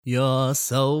You're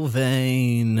so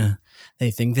vain.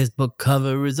 They think this book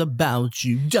cover is about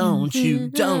you. Don't you?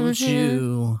 Don't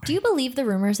you? Do you believe the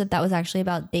rumors that was actually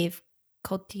about Dave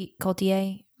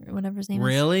Coultier or whatever his name is?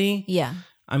 Really? Yeah.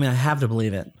 I mean, I have to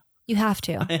believe it. You have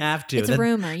to. I have to. It's a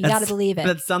rumor. You got to believe it.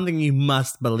 That's something you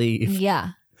must believe. Yeah.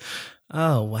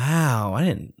 Oh, wow.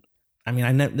 I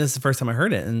know this is the first time I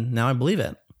heard it, and now I believe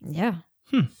it. Yeah.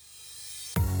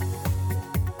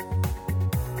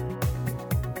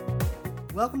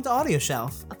 Welcome to Audio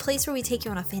Shelf. A place where we take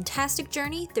you on a fantastic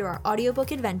journey through our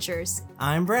audiobook adventures.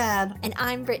 I'm Brad. And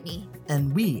I'm Brittany.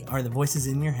 And we are the voices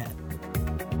in your head.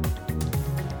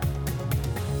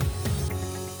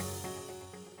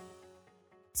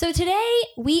 So today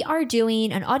we are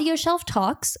doing an Audio Shelf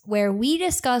Talks where we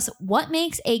discuss what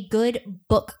makes a good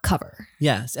book cover.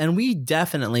 Yes, and we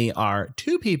definitely are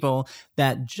two people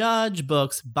that judge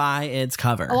books by its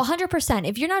cover. Oh, 100%.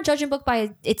 If you're not judging a book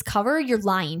by its cover, you're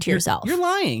lying to yourself. You're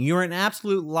lying. You're an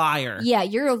absolute liar. Yeah,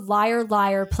 you're a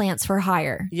liar, plants for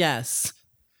hire. Yes.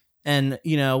 And,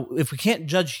 if we can't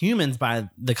judge humans by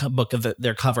the book of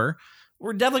their cover,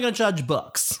 we're definitely going to judge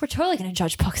books. We're totally going to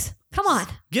judge books. Come on.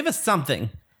 Give us something.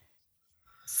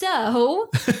 So,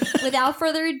 without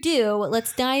further ado,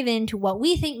 let's dive into what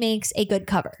we think makes a good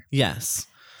cover. Yes.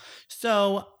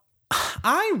 So,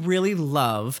 I really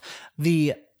love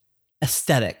the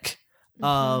aesthetic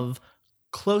of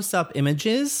close-up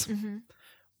images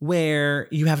where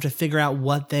you have to figure out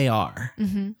what they are.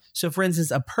 So, for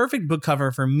instance, a perfect book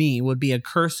cover for me would be A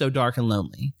Curse So Dark and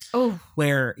Lonely. Oh.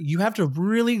 Where you have to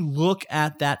really look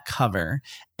at that cover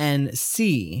and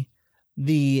see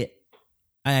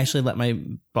I actually let my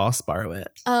boss borrow it.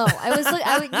 Oh,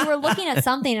 you were looking at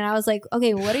something and I was like,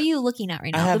 okay, what are you looking at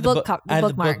right now? I have The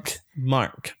bookmark.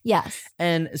 Bookmark. Yes.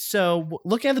 And so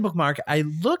looking at the bookmark, I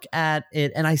look at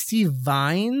it and I see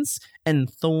vines and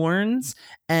thorns,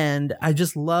 and I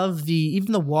just love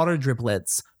even the water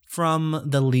driplets from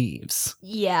the leaves.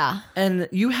 Yeah. And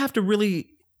you have to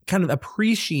really kind of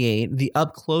appreciate the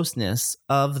up closeness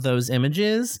of those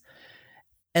images.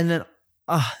 And then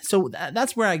so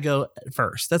that's where I go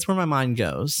first. That's where my mind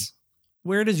goes.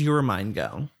 Where does your mind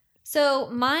go? So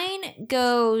mine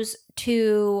goes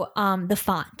to the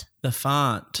font. The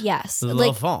font. Yes.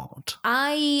 The font.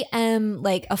 I am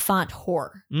like a font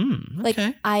whore. Okay.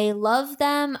 Like I love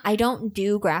them. I don't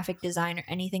do graphic design or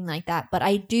anything like that, but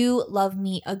I do love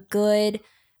me a good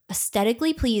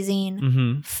aesthetically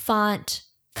pleasing font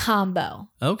combo.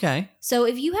 Okay. So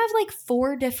if you have like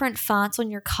 4 different fonts on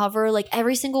your cover, like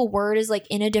every single word is like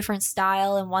in a different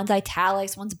style, and one's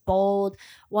italics, one's bold,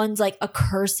 one's like a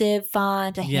cursive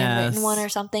font, a handwritten one or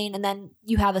something, and then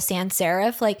you have a sans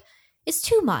serif, like it's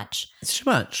too much. It's too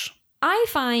much. I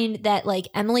find that like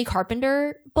Emily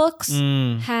Carpenter books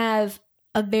have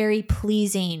a very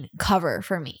pleasing cover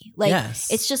for me. Like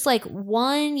it's just like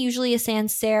one, usually a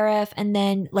sans serif, and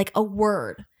then like a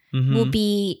word will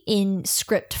be in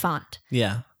script font.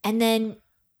 Yeah. And then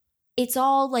it's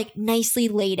all like nicely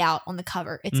laid out on the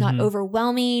cover. It's not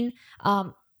overwhelming.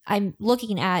 I'm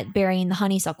looking at Burying the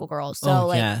Honeysuckle Girls.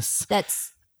 So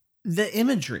that's the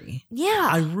imagery. Yeah.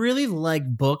 I really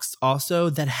like books also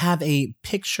that have a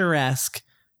picturesque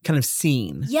kind of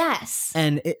scene. Yes.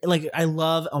 And I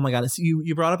love, oh my God,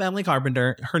 you brought up Emily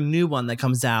Carpenter, her new one that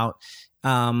comes out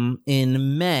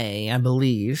in May, I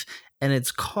believe. And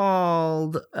it's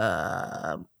called,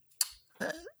 I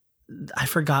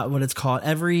forgot what it's called.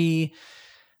 Every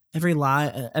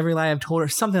lie I've told her,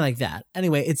 something like that.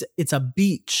 Anyway, it's a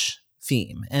beach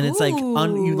theme, and it's like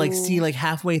you like see like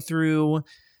halfway through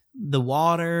the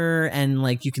water, and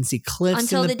like you can see cliffs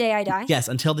Until the Day I Die. Yes,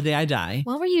 Until the Day I Die.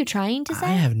 What were you trying to say? I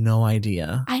have no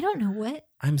idea. I don't know what.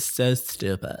 I'm so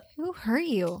stupid. Who hurt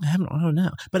you? I don't know.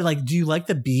 But like, do you like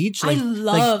the beach? Like, I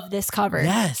love this cover.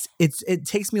 Yes. It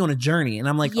takes me on a journey, and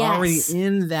I'm like already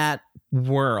in that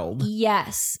world.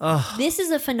 Yes. Ugh. This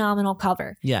is a phenomenal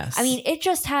cover. Yes. I mean, it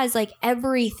just has like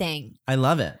everything. I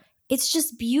love it. It's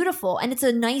just beautiful, and it's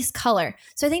a nice color.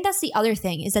 So I think that's the other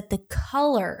thing, is that the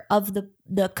color of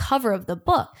the cover of the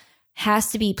book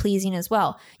has to be pleasing as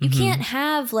well. You can't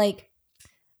have, like,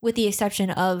 with the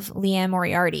exception of Liane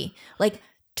Moriarty, like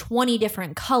 20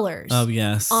 different colors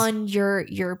on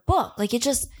your book. Like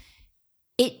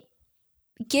it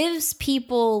gives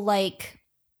people, like,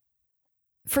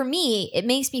 for me, it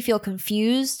makes me feel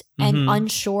confused and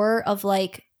unsure of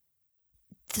like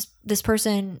this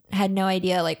person had no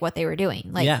idea like what they were doing.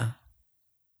 Like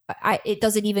it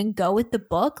doesn't even go with the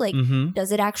book. Like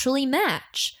does it actually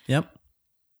match? Yep.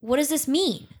 What does this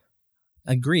mean?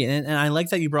 Agree. And I like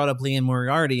that you brought up Liane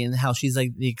Moriarty and how she's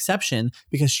like the exception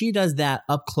because she does that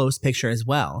up close picture as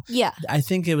well. Yeah. I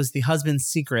think it was The Husband's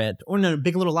Secret or no,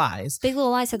 Big Little Lies. Big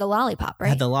Little Lies had the lollipop, right?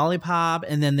 Had the lollipop.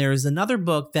 And then there's another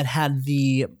book that had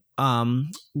the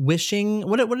wishing.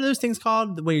 What are those things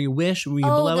called where you wish, where you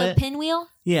blow the it? pinwheel?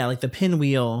 Yeah, like the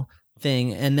pinwheel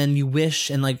thing. And then you wish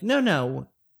and like, no.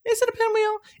 Is it a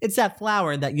pinwheel? It's that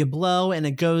flower that you blow and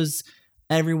it goes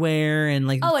everywhere and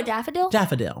like Oh, a daffodil?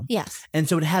 daffodil. Yes. And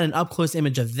so it had an up close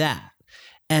image of that.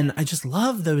 And I just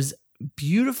love those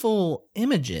beautiful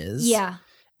images. Yeah.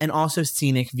 And also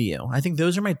scenic view. I think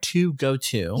those are my two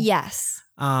go-to. Yes.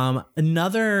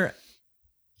 Another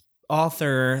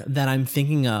author that I'm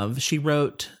thinking of, she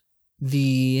wrote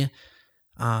the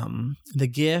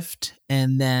Gift,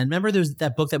 and then remember there's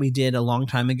that book that we did a long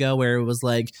time ago where it was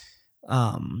like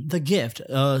The Gift,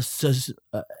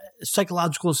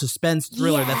 psychological suspense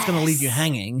thriller that's going to leave you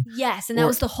hanging. Yes, and that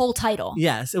was the whole title.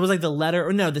 Yes, it was like The Letter,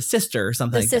 or no, The Sister or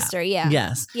something The like Sister, that. yeah.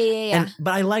 Yes. Yeah.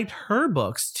 But I liked her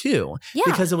books too. Yeah.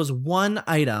 Because it was one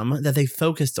item that they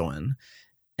focused on.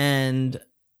 And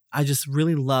I just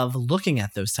really love looking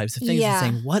at those types of things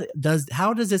and saying,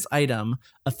 how does this item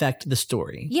affect the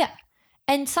story? Yeah.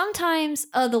 And sometimes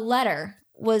the letter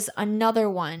was another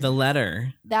one. The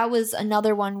letter. That was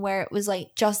another one where it was like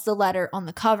just the letter on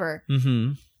the cover.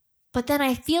 Mm-hmm. But then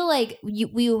I feel like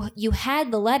you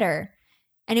had the letter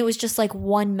and it was just like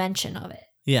one mention of it.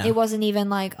 Yeah. It wasn't even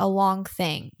like a long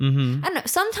thing. Mm-hmm. I don't know.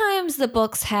 Sometimes the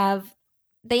books have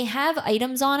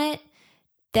items on it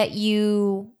that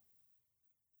you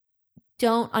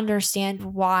don't understand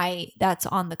why that's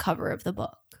on the cover of the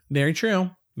book. Very true.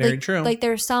 Very true. Like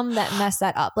there's some that mess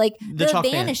that up. Like the Chalk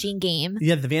Man. Vanishing Game.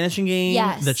 Yeah, The Vanishing Game.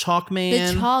 Yes. The Chalk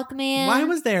Man. The Chalk Man. Why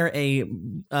was there a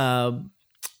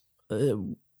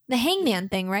the Hangman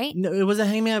thing, right? no, it was a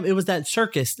hangman. It was that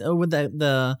circus with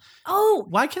the. Oh,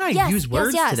 Why can I yes, use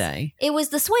words yes. today? It was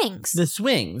the swings. The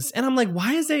swings, and I'm like,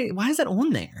 why is that on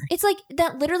there? It's like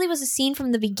that literally was a scene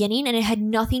from the beginning and it had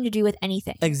nothing to do with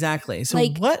anything. Exactly. So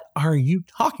Like- what are you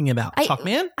talking about,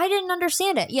 Chalkman? I didn't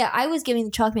understand it. Yeah, I was giving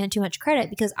the Chalkman too much credit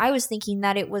because I was thinking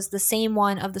that it was the same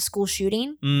one of the school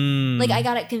shooting. Like I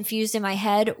got it confused in my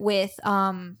head with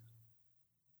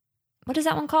what is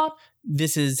that one called?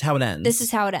 This Is How It Ends. This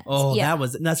Is How It Ends. Oh, yeah.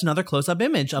 that's another close up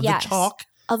image of Yes. the chalk.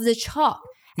 Of the chalk.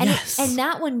 And Yes. and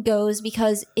that one goes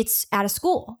because it's at a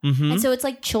school. Mm-hmm. And so it's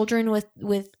like children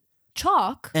with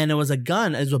chalk. And it was a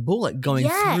gun as a bullet going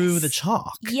Yes. through the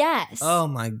chalk. Yes. Oh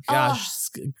my gosh,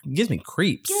 it gives me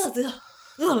creeps.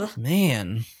 Ugh.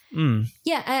 Man. Mm.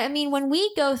 Yeah, I mean, when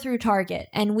we go through Target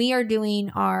and we are doing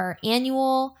our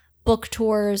annual book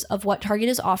tours of what Target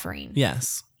is offering,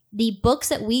 Yes. the books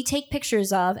that we take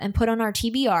pictures of and put on our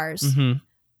TBRs Mm-hmm.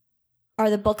 are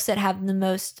the books that have the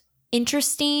most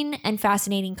interesting and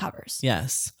fascinating covers.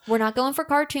 Yes. We're not going for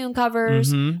cartoon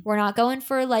covers. Mm-hmm. We're not going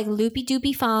for like loopy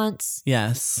doopy fonts.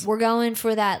 Yes. We're going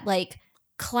for that like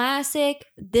classic,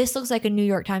 this looks like a New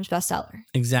York Times bestseller.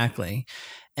 Exactly.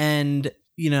 And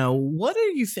what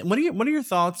are your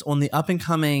thoughts on the up and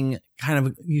coming kind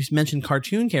of, you mentioned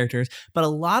cartoon characters, but a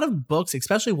lot of books,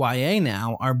 especially YA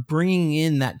now, are bringing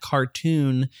in that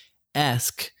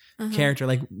cartoon-esque character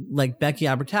like Becky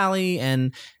Albertalli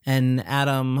and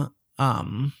Adam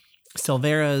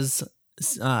Silvera's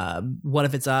What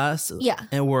If It's Us? Yeah.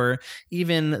 Or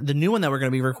even the new one that we're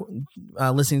going to be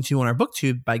listening to on our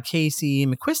booktube by Casey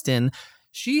McQuiston.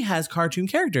 She has cartoon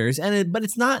characters, but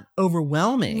it's not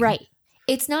overwhelming. Right.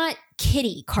 It's not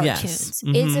kiddie cartoons. Yes.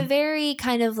 It's Mhm. a very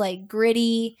kind of like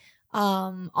gritty,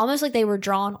 almost like they were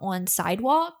drawn on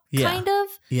sidewalk, Yeah. kind of.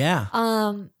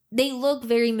 Yeah. They look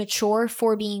very mature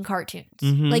for being cartoons.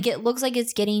 Mhm. Like it looks like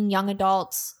it's getting young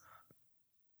adults.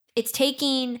 It's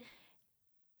taking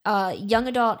young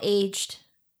adult aged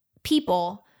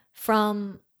people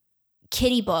from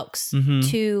kiddie books Mhm.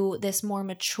 to this more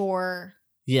mature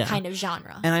Yeah. kind of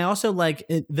genre. And I also like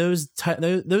it, those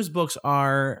books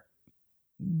are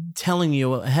telling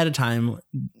you ahead of time,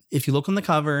 if you look on the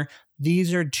cover,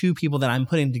 these are two people that I'm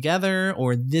putting together,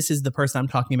 or this is the person I'm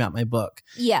talking about in my book.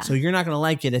 Yeah. So you're not going to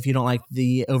like it if you don't like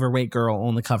the overweight girl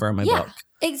on the cover of my Yeah. book.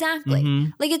 Exactly.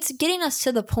 Mhm. Like it's getting us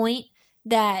to the point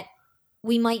that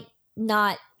we might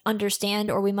not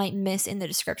understand or we might miss in the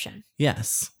description.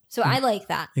 Yes, So I like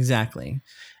that. exactly.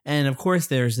 And of course,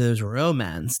 there's those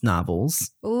romance novels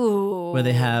Ooh. where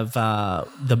they have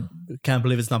the can't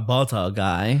believe it's not Balta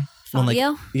guy. on, like,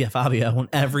 Fabio? Fabio on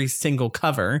every single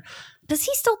cover. Does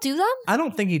he still do them? I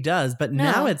don't think he does, but No.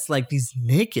 now it's like these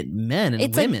naked men and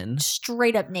It's women. like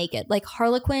straight up naked. Like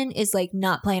Harlequin is like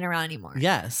not playing around anymore.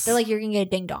 Yes. They're like, you're gonna get a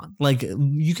ding dong. Like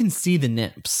you can see the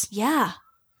nips. Yeah.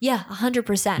 Yeah, 100%.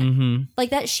 Mm-hmm. Like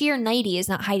that sheer nightie is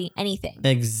not hiding anything.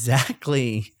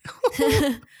 Exactly.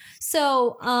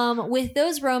 So, with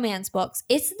those romance books,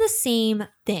 it's the same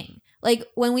thing. Like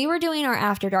when we were doing our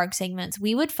After Dark segments,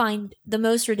 we would find the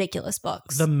most ridiculous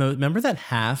books. Remember that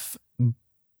half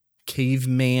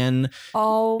caveman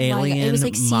oh my alien god, it was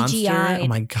like monster? CGI. Oh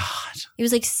my god. It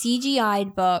was like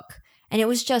CGI'd book, and it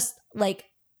was just like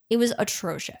it was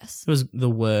atrocious. It was the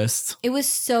worst. It was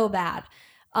so bad.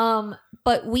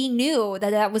 But we knew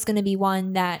that that was going to be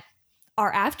one that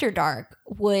our After Dark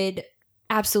would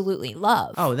absolutely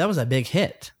love. Oh, that was a big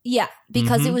hit. Yeah,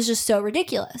 because it Mhm. was just so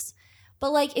ridiculous.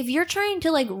 But like if you're trying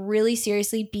to like really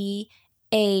seriously be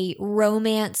a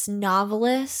romance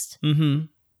novelist, Mm-hmm.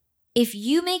 if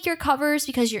you make your covers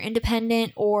because you're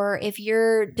independent, or if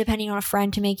you're depending on a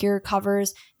friend to make your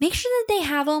covers, make sure that they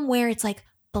have them where it's like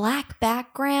black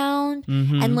background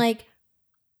Mm-hmm. and like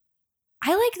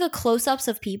I like the close-ups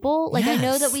of people. Like I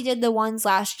know that Yes. we did the ones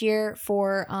last year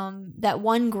for that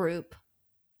one group.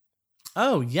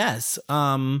 Oh yes.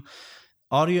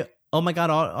 Audio. Oh my god.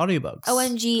 Audiobooks.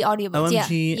 OMG audiobooks.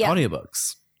 OMG yeah.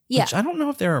 audiobooks. Yeah. Which I don't know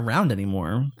if they're around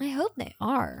anymore. I hope they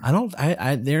are. I don't.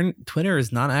 Their Twitter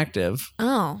is not active.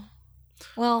 Oh.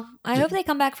 Well, I hope they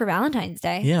come back for Valentine's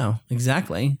Day. Yeah.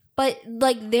 Exactly. But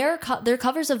like their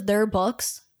covers of their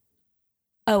books,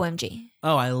 OMG.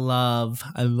 Oh, I love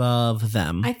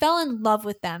them. I fell in love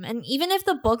with them. And even if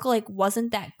the book like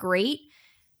wasn't that great,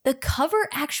 the cover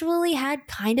actually had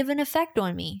kind of an effect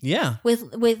on me yeah. with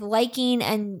liking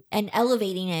and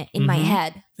elevating it in my Mhm.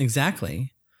 head.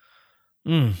 Exactly.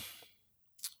 Mm.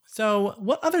 So,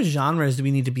 what other genres do we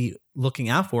need to be looking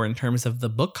out for in terms of the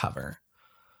book cover?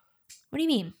 What do you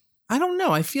mean? I don't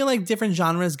know. I feel like different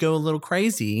genres go a little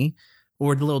crazy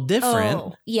or a little different.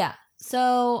 Oh, yeah.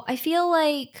 So I feel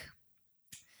like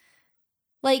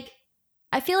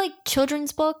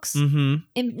children's books, Mm-hmm.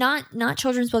 and not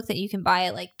children's book that you can buy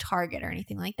at like Target or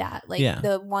anything like that. Like Yeah.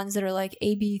 the ones that are like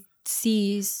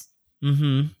ABCs,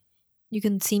 Mm-hmm. you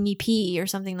can see me pee or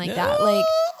something like that. Like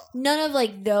none of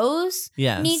like those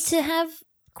Yes. need to have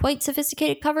quite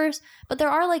sophisticated covers, but there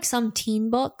are like some teen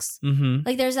books. Mm-hmm.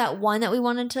 Like there's that one that we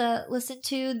wanted to listen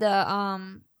to,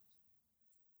 the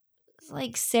it's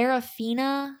like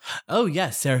Serafina. Oh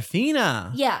yes,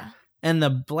 Serafina. Yeah. And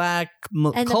the Black And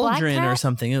the Black Cauldron or Cat?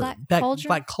 something. Black Black Cauldron?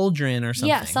 Black Cauldron or something.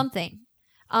 Yeah, something.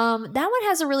 That one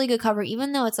has a really good cover,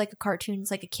 even though it's like a cartoon,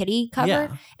 it's like a kiddie cover.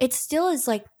 Yeah. It still is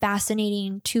like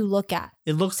fascinating to look at.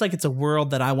 It looks like it's a world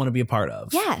that I want to be a part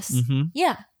of. Yes. Mm-hmm.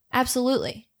 Yeah,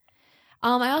 absolutely.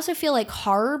 I also feel like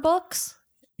horror books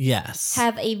Yes.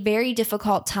 have a very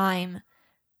difficult time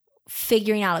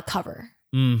figuring out a cover.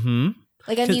 Mm-hmm.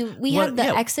 Like, I 'Cause mean, we what- had the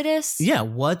yeah. Exodus. Yeah.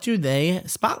 What do they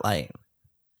spotlight?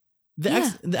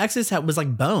 Yeah. The Exodus was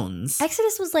like bones.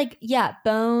 Exodus was like, yeah,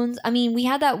 bones. I mean, we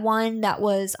had that one that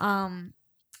was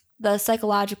the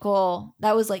psychological,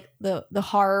 that was like the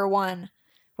horror one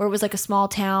where it was like a small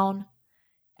town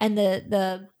and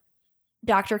the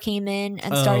doctor came in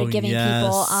and started giving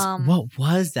people what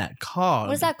was that called?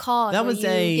 what is that called? That Where was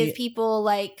you give people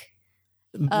like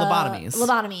lobotomies.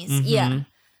 Lobotomies. Mhm. Yeah.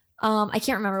 I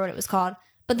can't remember what it was called.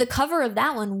 But the cover of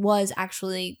that one was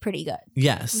actually pretty good.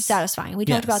 Yes. Satisfying. We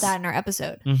talked Yes. about that in our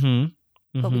episode.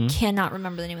 Mm-hmm. But we cannot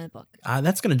remember the name of the book.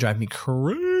 That's gonna drive me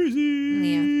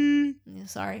crazy. Yeah,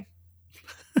 sorry.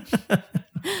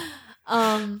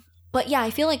 But yeah, I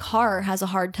feel like horror has a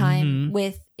hard time Mhm.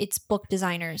 with its book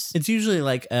designers. It's usually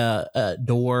like a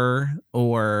door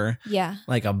or Yeah.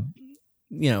 like a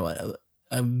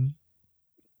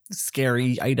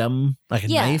scary item, like a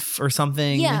Yeah. knife or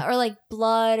something. Yeah, or like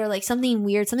blood or like something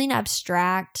weird, something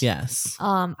abstract. Yes.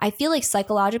 I feel like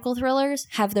psychological thrillers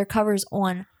have their covers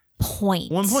on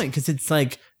point. One point, because it's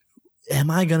like, am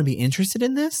I going to be interested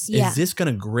in this? Yeah. Is this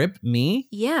going to grip me?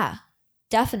 Yeah,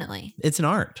 definitely. It's an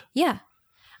art. Yeah.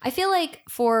 I feel like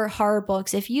for horror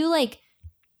books, if you're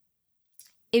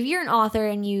an author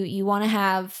and you want to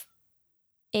have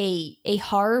a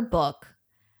horror book,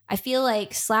 I feel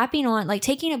like slapping on, like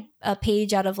taking a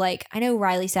page out of like, I know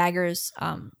Riley Sager's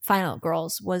Final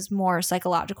Girls was more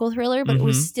psychological thriller, but it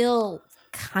was still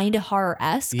kind of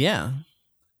horror-esque. Yeah.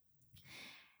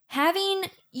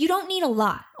 You don't need a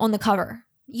lot on the cover.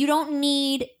 You don't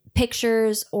need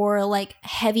pictures or like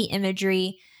heavy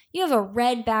imagery. You have a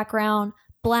red background,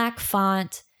 black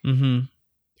font, Mm-hmm.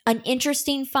 an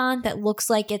interesting font that looks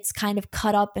like it's kind of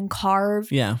cut up and carved.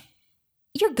 Yeah.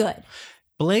 You're good.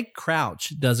 Blake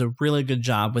Crouch does a really good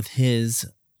job with his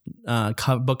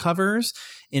book covers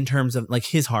in terms of like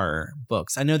his horror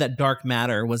books. I know that Dark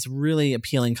Matter was a really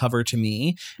appealing cover to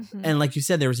me. And like you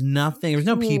said, there was nothing, there was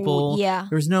no people, Yeah.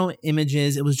 there was no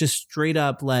images. It was just straight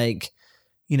up like,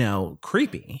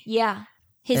 creepy. Yeah.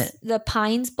 The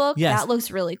Pines book, Yes. that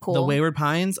looks really cool. The Wayward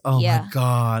Pines. Oh Yeah. my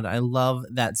God. I love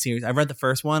that series. I've read the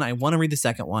first one. I want to read the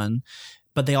second one,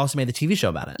 but they also made the TV show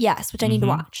about it. Yes, which I need to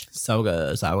Mhm. watch. So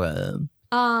good. So good.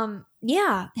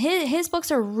 Yeah, his books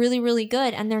are really, really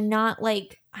good, and they're not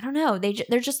like, I don't know,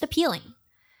 they're just appealing.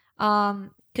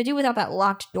 Could do without that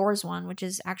locked doors one, which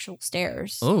is actual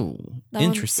stairs. Oh, That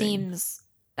interesting.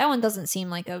 that one doesn't seem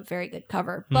like a very good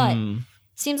cover, but Hmm.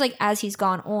 seems like as he's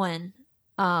gone on,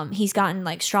 he's gotten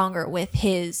like stronger with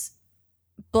his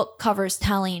book covers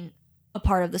telling a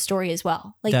part of the story as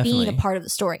well, like being Definitely. a part of the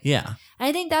story. Yeah. And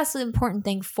I think that's the important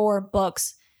thing for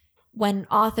books when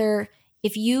author,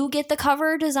 if you get the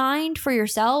cover designed for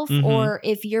yourself, Mhm. or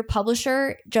if your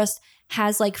publisher just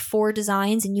has like 4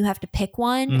 designs and you have to pick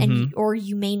one, and or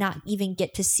you may not even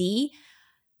get to see,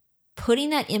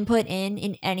 putting that input in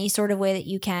any sort of way that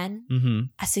you can, Hmm.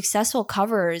 a successful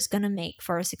cover is going to make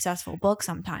for a successful book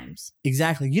sometimes.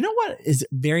 Exactly. You know what is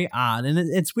very odd? And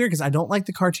it's weird because I don't like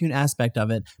the cartoon aspect of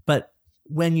it, but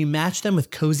when you match them with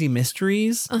cozy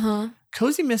mysteries,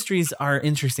 cozy mysteries are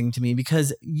interesting to me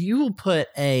because you will put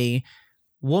a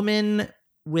woman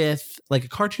with like a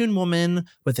cartoon woman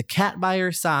with a cat by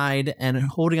her side and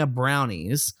holding up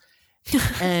brownies.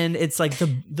 And it's like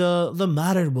the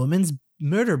modern woman's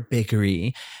murder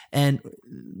bakery and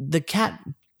the cat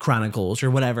chronicles or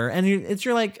whatever. And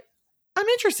you're like, I'm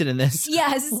interested in this.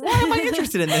 Yes. Why am I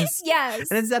interested in this?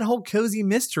 Yes. And it's that whole cozy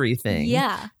mystery thing.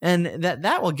 Yeah. And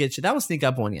that will get you, that will sneak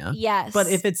up on you. Yes. But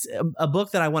if it's a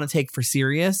book that I want to take for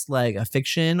serious, like a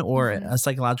fiction or Mhm. a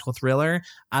psychological thriller,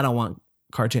 I don't want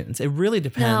cartoons. It really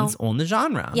depends on the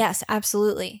genre. Yes,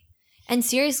 absolutely. And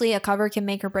seriously, a cover can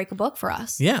make or break a book for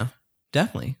us. Yeah,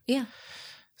 definitely. Yeah.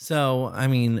 So, I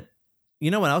mean, you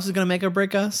know what else is going to make or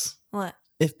break us? What?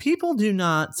 If people do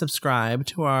not subscribe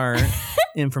to our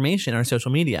information, our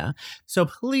social media, so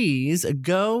please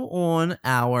go on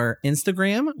our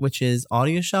Instagram, which is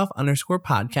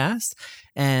audioshelf_podcast,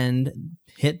 and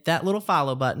hit that little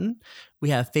follow button. We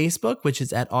have Facebook, which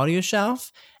is at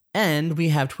Audioshelf, and we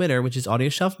have Twitter, which is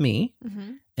AudioshelfMe,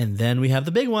 Mm-hmm. and then we have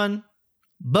the big one,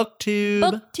 BookTube.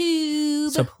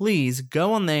 BookTube. So please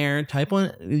go on there, type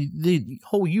on the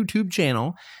whole YouTube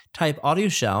channel, type Audio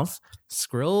Shelf,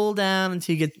 scroll down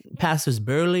until you get past those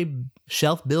burly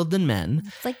shelf building men,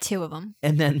 It's like 2 of them.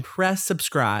 and then press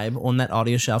subscribe on that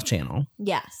Audio Shelf channel.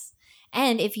 Yes.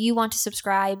 And if you want to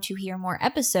subscribe to hear more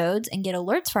episodes and get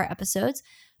alerts for our episodes,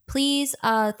 please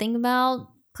think about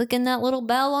clicking that little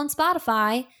bell on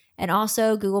Spotify, and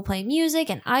also Google Play Music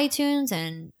and iTunes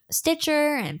and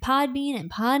Stitcher and Podbean and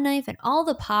Podknife and all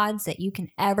the pods that you can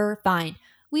ever find.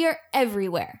 We are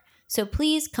everywhere. So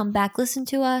please come back, listen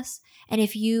to us. And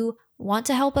if you want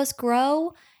to help us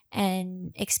grow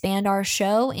and expand our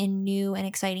show in new and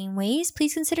exciting ways,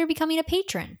 please consider becoming a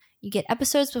patron. You get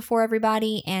episodes before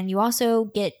everybody, and you also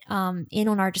get in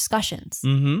on our discussions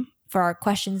Mm-hmm. for our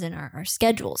questions and our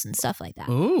schedules and stuff like that.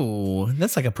 Ooh,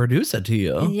 that's like a producer to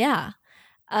you. Yeah.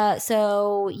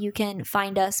 So you can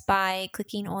find us by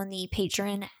clicking on the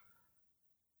Patreon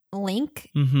link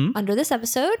Mm-hmm. under this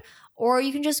episode, or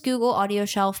you can just Google Audio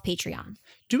Shelf Patreon.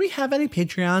 Do we have any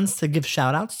Patreons to give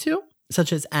shout outs to,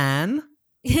 such as Anne?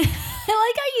 I like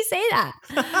how you say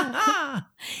that.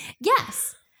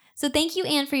 Yes. So thank you,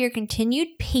 Anne, for your continued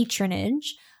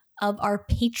patronage of our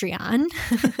Patreon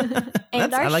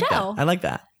and our I like show. that. I like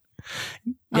that.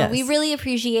 Yes. We really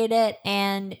appreciate it,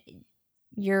 and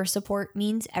your support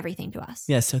means everything to us.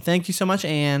 Yes. So thank you so much,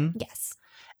 Anne. Yes.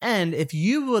 And if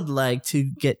you would like to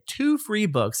get 2 free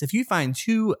books, if you find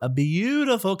 2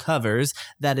 beautiful covers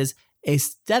that is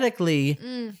aesthetically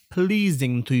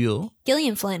pleasing to you,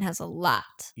 Gillian Flynn has a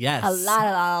lot. yes, A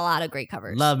lot of great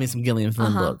covers. love me some Gillian Flynn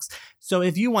Uh-huh. books. So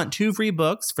if you want 2 free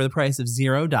books for the price of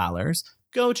 $0,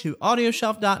 go to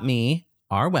audioshelf.me,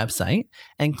 our website,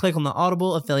 and click on the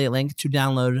Audible affiliate link to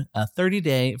download a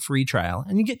 30-day free trial,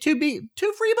 and you get 2 free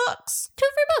books. 2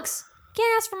 free books.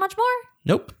 Can't ask for much more.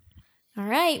 Nope. All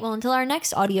right. Well, until our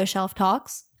next Audio Shelf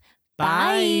Talks.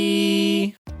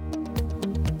 Bye.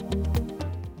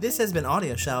 This has been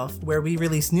Audio Shelf, where we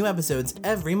release new episodes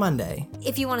every Monday.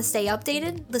 If you want to stay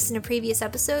updated, listen to previous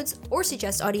episodes, or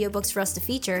suggest audiobooks for us to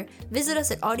feature, visit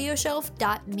us at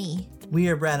audioshelf.me. We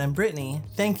are Brad and Brittany.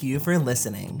 Thank you for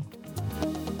listening.